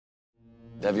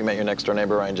Have you met your next door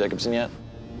neighbor, Ryan Jacobson, yet?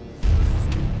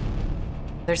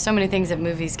 There's so many things that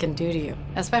movies can do to you,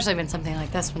 especially when something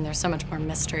like this, when there's so much more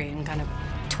mystery and kind of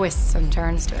twists and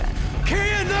turns to it. Carrie,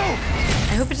 no!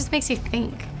 I hope it just makes you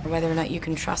think whether or not you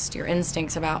can trust your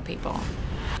instincts about people.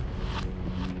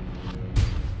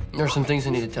 There are some things I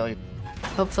need to tell you.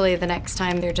 Hopefully the next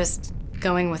time they're just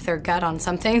going with their gut on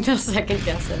something, they'll second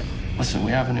guess it. Listen,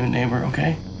 we have a new neighbor,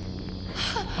 okay?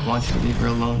 I want you to leave her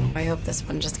alone. I hope this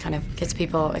one just kind of gets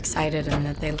people excited and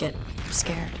that they get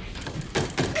scared.